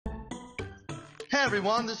Hey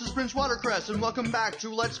everyone, this is PrinceWatercress, and welcome back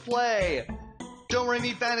to Let's Play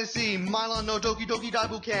Do-Re-Mi Fantasy Milon no Doki Doki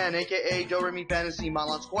Daibuken, aka Do-Re-Mi Fantasy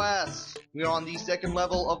Milon's Quest. We are on the second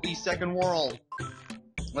level of the second world.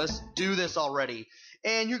 Let's do this already.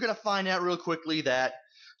 And you're gonna find out real quickly that,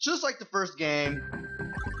 just like the first game,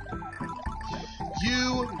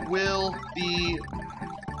 you will be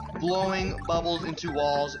blowing bubbles into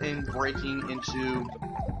walls and breaking into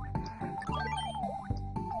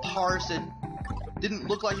parts that didn't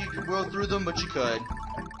look like you could go through them, but you could.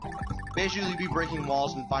 Basically, you'd be breaking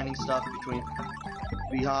walls and finding stuff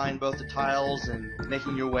behind both the tiles and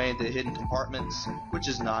making your way into hidden compartments, which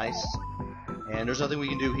is nice. And there's nothing we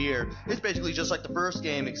can do here. It's basically just like the first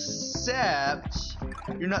game, except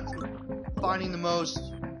you're not finding the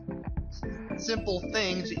most simple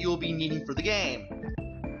things that you'll be needing for the game,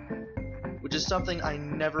 which is something I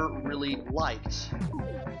never really liked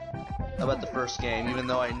about the first game, even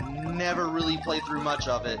though I never really played through much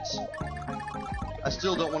of it. I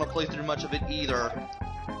still don't want to play through much of it either.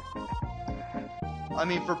 I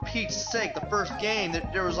mean, for Pete's sake, the first game,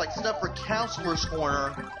 there was like stuff for Counselor's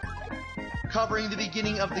Corner covering the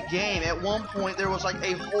beginning of the game. At one point, there was like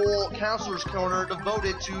a whole Counselor's Corner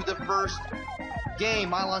devoted to the first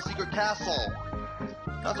game, Milon's Secret Castle.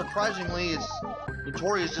 Not surprisingly, it's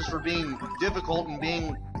notorious just for being difficult and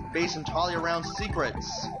being based entirely around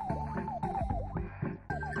secrets.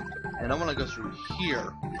 And I'm gonna go through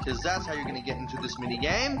here, because that's how you're gonna get into this mini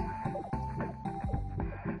game.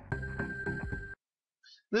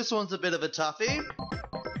 This one's a bit of a toughie.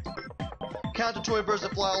 Count the toy birds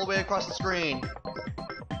that fly all the way across the screen.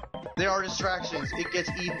 There are distractions.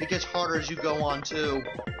 It gets harder as you go on too.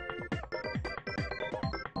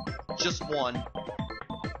 Just one.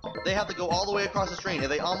 They have to go all the way across the screen. If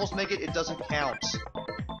they almost make it, it doesn't count.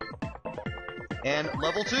 And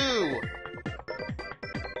level 2.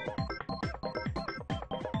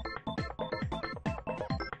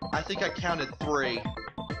 I think I counted 3.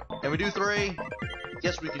 Can we do 3?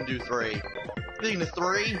 Yes, we can do 3. Speaking of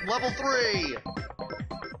 3, level 3!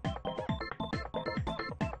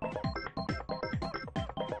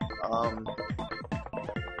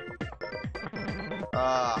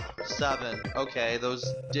 7. Okay, those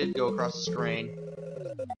did go across the screen.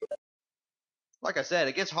 Like I said,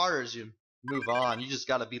 it gets harder as you move on. You just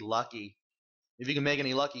gotta be lucky. If you can make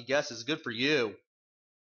any lucky guesses, good for you.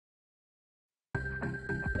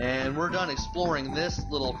 And we're done exploring this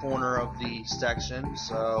little corner of the section,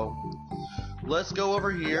 so let's go over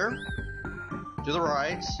here to the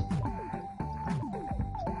right.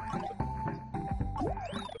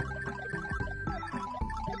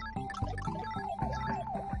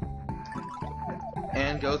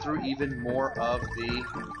 And go through even more of the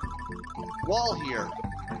wall here,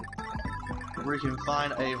 where you can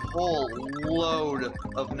find a whole load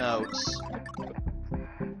of notes.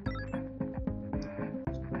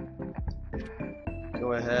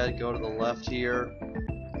 Go ahead, go to the left here.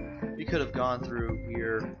 We could have gone through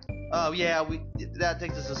here. Oh yeah, that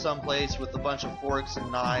takes us to some place with a bunch of forks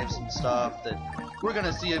and knives and stuff that we're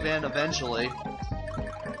gonna see again eventually.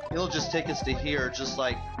 It'll just take us to here, just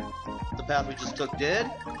like the path we just took did.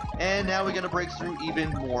 And now we gotta break through even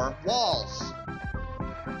more walls.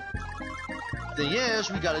 Thing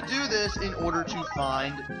is, we gotta do this in order to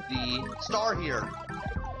find the star here.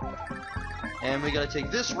 And we gotta take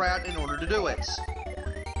this route in order to do it.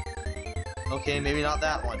 Okay, maybe not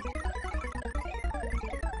that one.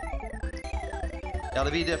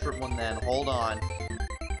 Gotta be a different one then. Hold on.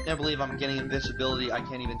 Can't believe I'm getting invincibility I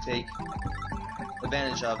can't even take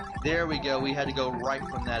advantage of. There we go. We had to go right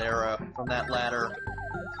from that arrow, from that ladder.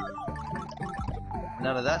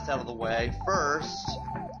 Now that that's out of the way, first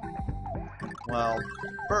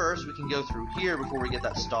we can go through here before we get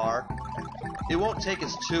that star. It won't take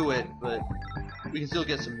us to it, but we can still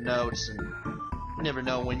get some notes, and you never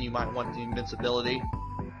know when you might want the invincibility.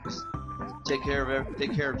 Just take care of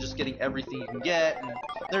just getting everything you can get. And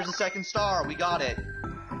there's a second star. We got it.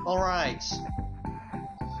 All right.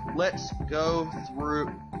 Let's go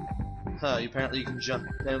through. Apparently you can jump.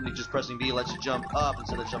 Apparently just pressing B lets you jump up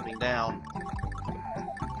instead of jumping down.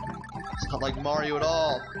 It's not like Mario at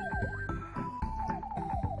all.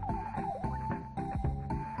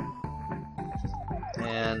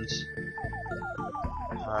 And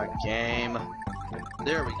game.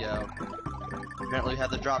 There we go. Apparently we had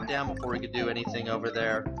to drop down before we could do anything over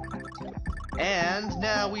there. And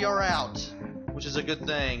now we are out, which is a good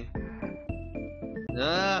thing.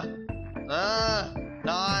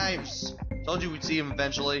 Knives! Told you we'd see him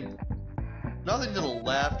eventually. Nothing to the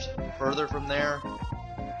left, further from there.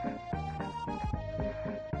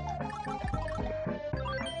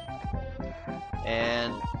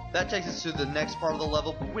 And That takes us to the next part of the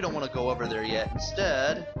level, but we don't want to go over there yet.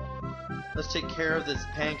 Instead, let's take care of this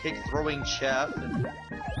pancake throwing chef and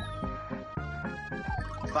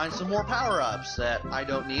find some more power-ups that I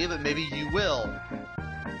don't need, but maybe you will.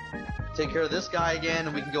 Take care of this guy again,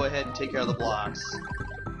 and we can go ahead and take care of the blocks.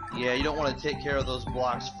 Yeah, you don't want to take care of those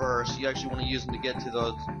blocks first. You actually want to use them to get to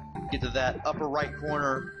that upper right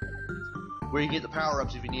corner where you get the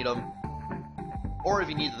power-ups if you need them. Or if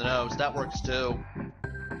you need the notes, that works too.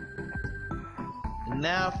 And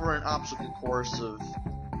now for an obstacle course of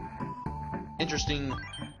interesting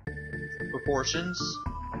proportions.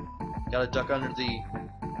 Gotta duck under the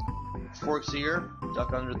forks here,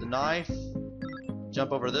 duck under the knife,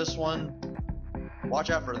 jump over this one. Watch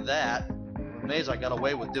out for that. I'm amazed I got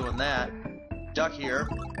away with doing that. Duck here.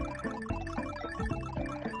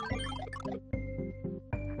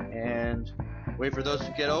 And wait for those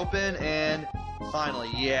to get open, and finally,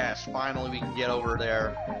 yes, finally we can get over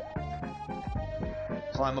there.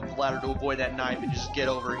 Climb up the ladder to avoid that knife and just get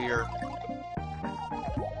over here.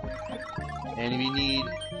 And if you need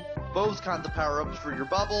both kinds of power-ups for your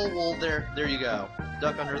bubble, well, there you go.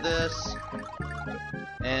 Duck under this,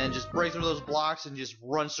 and just break through those blocks and just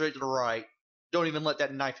run straight to the right. Don't even let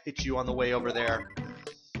that knife hit you on the way over there.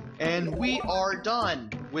 And we are done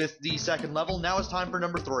with the second level. Now it's time for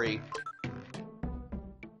number 3.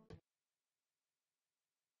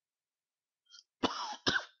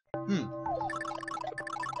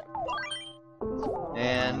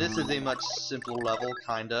 And this is a much simpler level,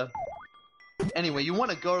 kinda. Anyway, you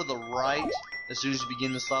want to go to the right as soon as you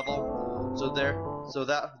begin this level,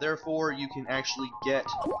 therefore you can actually get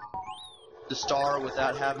the star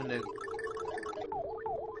without having to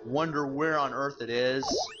wonder where on earth it is.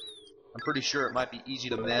 I'm pretty sure it might be easy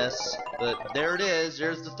to miss, but there it is.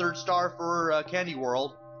 There's the 3rd star for Candy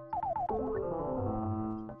World.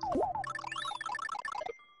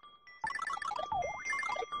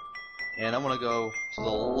 And I'm gonna go to the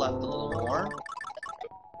left a little more.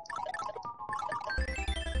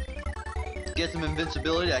 Get some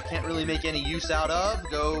invincibility I can't really make any use out of.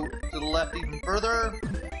 Go to the left even further.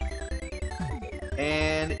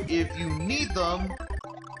 And if you need them,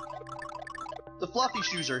 the fluffy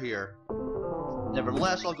shoes are here.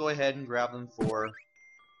 Nevertheless, I'll go ahead and grab them for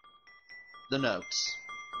the notes.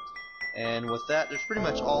 And with that, there's pretty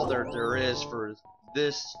much all there is for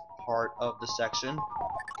this part of the section.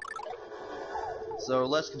 So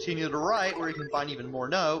let's continue to the right, where you can find even more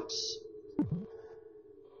notes.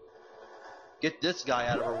 Get this guy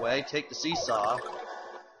out of our way, take the seesaw.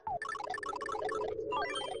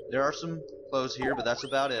 There are some clothes here, but that's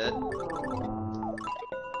about it.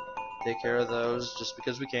 Take care of those just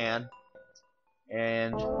because we can.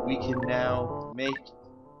 And we can now make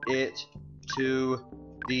it to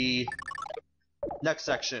the next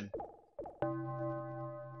section.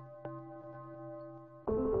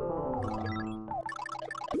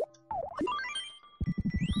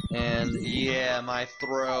 And yeah, my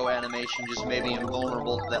throw animation just made me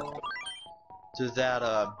invulnerable to that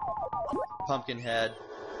pumpkin head.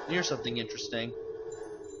 Here's something interesting.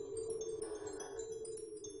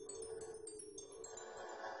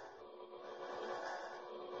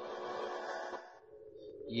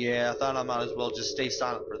 Yeah, I thought I might as well just stay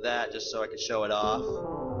silent for that, just so I could show it off.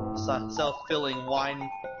 Self-filling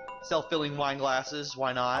wine glasses.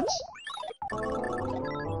 Why not?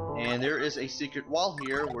 And there is a secret wall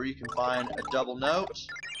here where you can find a double note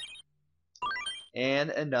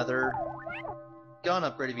and another gun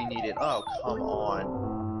upgrade if you need it. Oh, come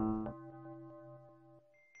on.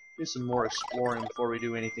 Do some more exploring before we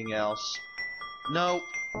do anything else. Nope.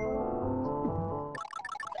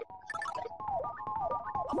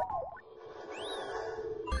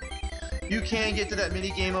 You can get to that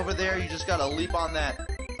mini game over there. You just gotta leap on that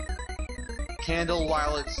candle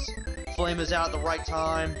while its flame is out at the right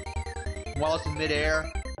time, while it's in midair.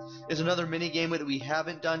 There's another mini game that we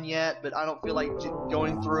haven't done yet, but I don't feel like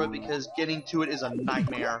going through it because getting to it is a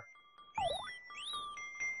nightmare.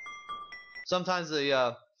 Sometimes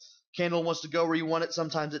the candle wants to go where you want it,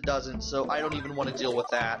 sometimes it doesn't, so I don't even want to deal with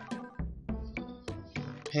that.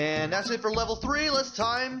 And that's it for level 3. It's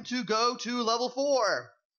time to go to level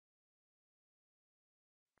 4.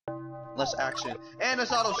 Less action. And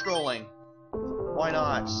it's auto-scrolling. Why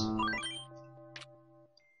not?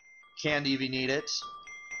 Candy if you need it.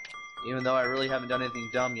 Even though I really haven't done anything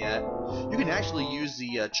dumb yet. You can actually use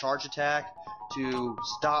the charge attack to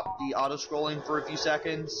stop the auto-scrolling for a few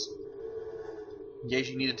seconds. In case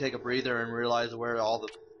you need to take a breather and realize where all the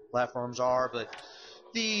platforms are. But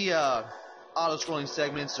the auto-scrolling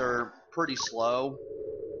segments are pretty slow.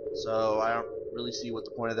 So I don't really see what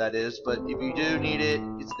the point of that is. But if you do need it,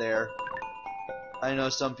 it's there. I know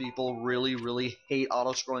some people really, really hate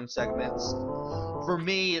auto-scrolling segments. For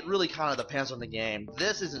me, it really kind of depends on the game.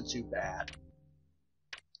 This isn't too bad.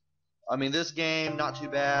 I mean, this game, not too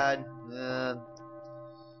bad.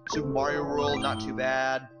 Super Mario World, not too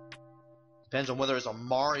bad. Depends on whether it's a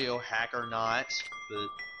Mario hack or not, but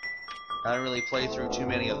I don't really play through too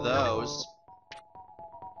many of those.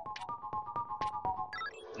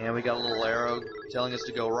 And we got a little arrow telling us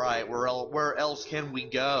to go right. Where else can we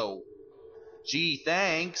go? Gee,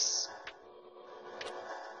 thanks.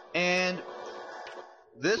 And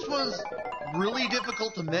this was really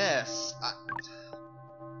difficult to miss.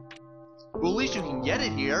 Well, at least you can get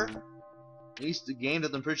it here. At least the game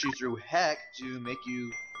doesn't push you through heck to make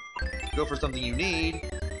you go for something you need.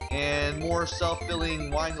 And more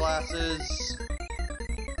self-filling wine glasses.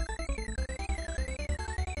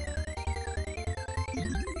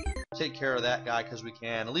 Take care of that guy because we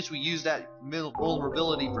can. At least we use that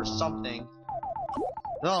vulnerability for something.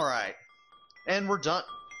 Alright. And we're done.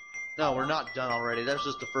 No, we're not done already. That's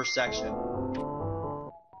just the first section.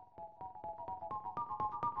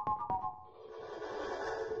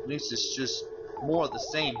 At least it's just more of the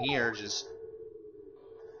same here. Just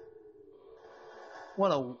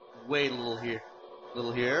want to wait a little here.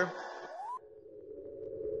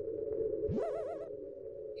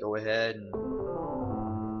 Go ahead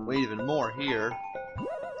and wait even more here.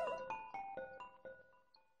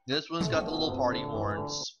 This one's got the little party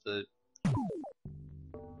horns, but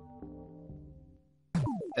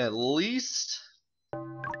at least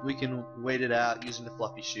we can wait it out using the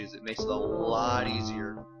fluffy shoes. It makes it a lot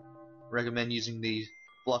easier. Recommend using the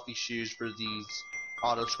fluffy shoes for these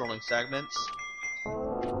auto-scrolling segments.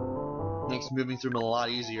 Makes moving through them a lot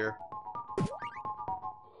easier.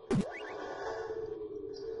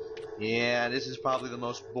 Yeah, this is probably the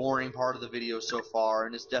most boring part of the video so far,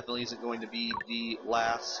 and this definitely isn't going to be the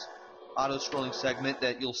last auto-scrolling segment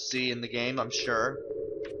that you'll see in the game, I'm sure.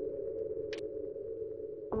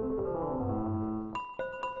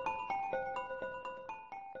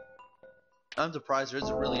 I'm surprised there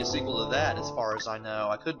isn't really a sequel to that, as far as I know.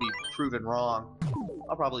 I could be proven wrong.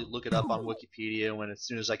 I'll probably look it up on Wikipedia as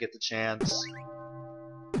soon as I get the chance.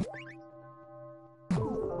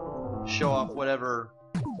 Show off whatever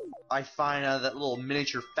I find out of that little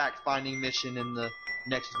miniature fact-finding mission in the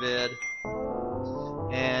next vid.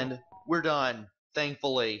 And we're done,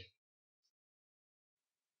 thankfully.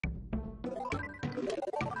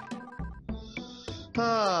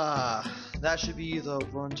 That should be the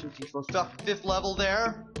 1, 2, 3, 4, 5th level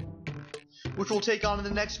there, which we'll take on in the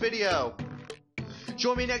next video.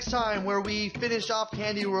 Join me next time where we finish off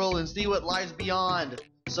Candy World and see what lies beyond.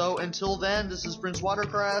 So until then, this is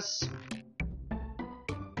PrinceWatercress.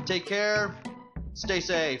 Take care, stay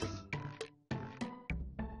safe.